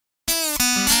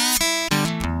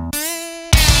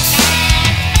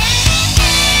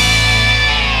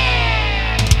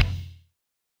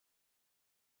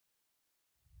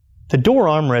The door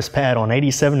armrest pad on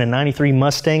 87 and 93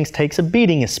 Mustangs takes a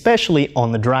beating, especially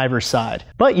on the driver's side.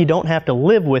 But you don't have to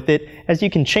live with it, as you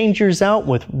can change yours out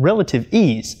with relative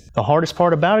ease. The hardest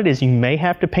part about it is you may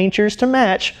have to paint yours to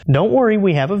match. Don't worry,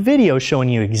 we have a video showing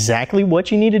you exactly what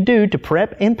you need to do to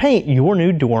prep and paint your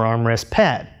new door armrest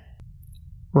pad.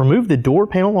 Remove the door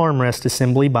panel armrest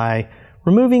assembly by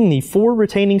removing the 4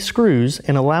 retaining screws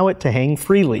and allow it to hang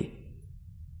freely.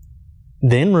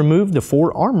 Then remove the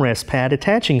 4 armrest pad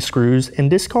attaching screws and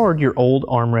discard your old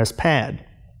armrest pad.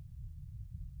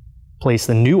 Place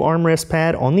the new armrest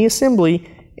pad on the assembly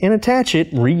and attach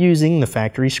it reusing the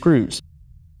factory screws.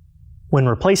 When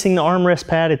replacing the armrest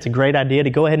pad, it's a great idea to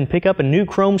go ahead and pick up a new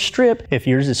chrome strip if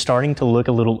yours is starting to look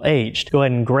a little aged. Go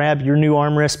ahead and grab your new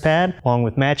armrest pad along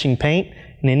with matching paint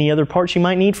and any other parts you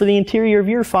might need for the interior of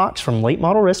your Fox from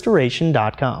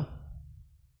LateModelRestoration.com.